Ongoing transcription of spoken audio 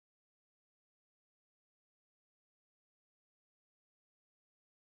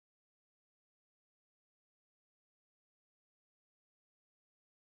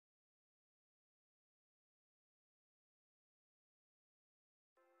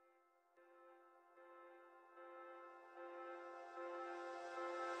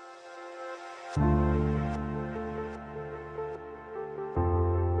You're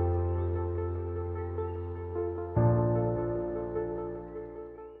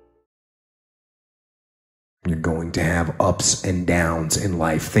going to have ups and downs in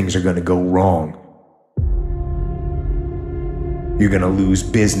life. Things are going to go wrong. You're going to lose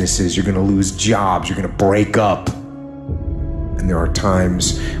businesses. You're going to lose jobs. You're going to break up. And there are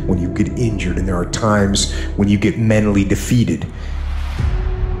times when you get injured, and there are times when you get mentally defeated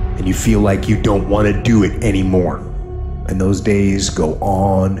and you feel like you don't want to do it anymore. And those days go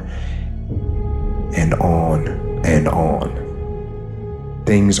on and on and on.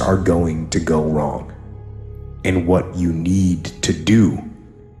 Things are going to go wrong. And what you need to do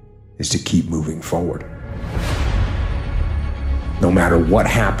is to keep moving forward. No matter what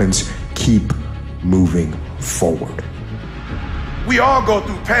happens, keep moving forward. We all go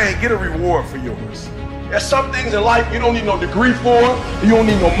through pain. Get a reward for yours. There's some things in life you don't need no degree for. You don't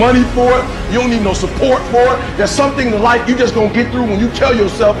need no money for it. You don't need no support for it. There's some things in life you just gonna get through when you tell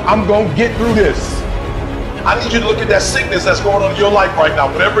yourself, I'm gonna get through this. I need you to look at that sickness that's going on in your life right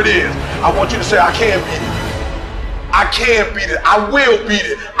now, whatever it is. I want you to say, I can beat it. I can beat it. I will beat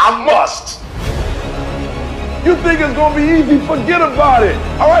it. I must. You think it's gonna be easy? Forget about it.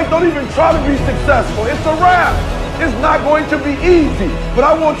 All right, don't even try to be successful. It's a wrap. It's not going to be easy, but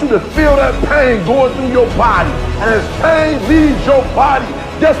I want you to feel that pain going through your body. And as pain leaves your body,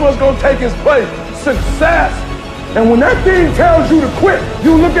 guess what's gonna take its place? Success. And when that thing tells you to quit,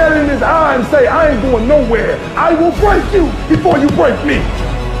 you look at it in his eye and say, I ain't going nowhere. I will break you before you break me.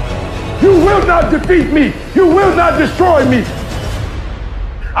 You will not defeat me. You will not destroy me.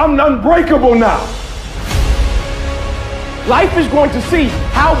 I'm unbreakable now. Life is going to see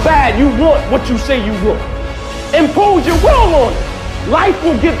how bad you want what you say you want. Impose your will on it. Life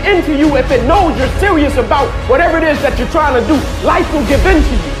will give in to you if it knows you're serious about whatever it is that you're trying to do. Life will give in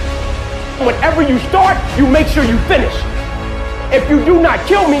to you. Whenever you start, you make sure you finish. If you do not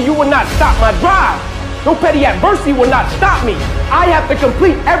kill me, you will not stop my drive. No petty adversity will not stop me. I have to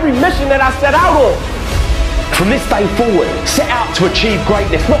complete every mission that I set out on. From this day forward, set out to achieve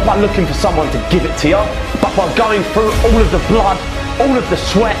greatness, not by looking for someone to give it to you, but by going through all of the blood, all of the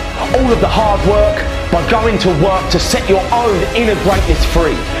sweat, all of the hard work, by going to work to set your own inner greatness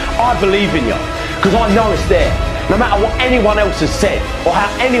free. I believe in you, because I know it's there. No matter what anyone else has said, or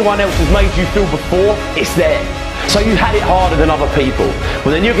how anyone else has made you feel before, it's there. So you had it harder than other people,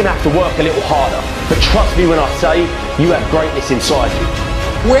 well then you're going to have to work a little harder. But trust me when I say, you have greatness inside you.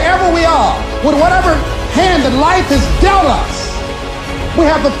 Wherever we are, with whatever hand that life has dealt us, we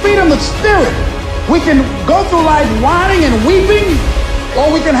have the freedom of spirit. We can go through life whining and weeping,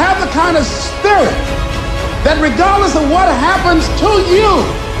 or we can have the kind of spirit that regardless of what happens to you,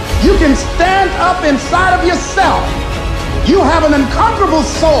 you can stand up inside of yourself. You have an unconquerable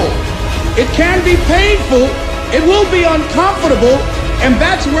soul. It can be painful, it will be uncomfortable, and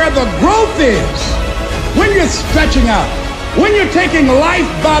that's where the growth is. When you're stretching out, when you're taking life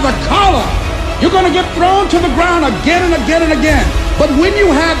by the collar, you're going to get thrown to the ground again and again and again. But when you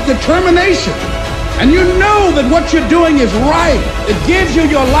have determination, and you know that what you're doing is right, it gives you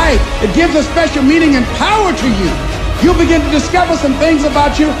your life, it gives a special meaning and power to you, you'll begin to discover some things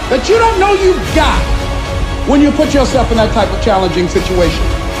about you that you don't know you've got when you put yourself in that type of challenging situation.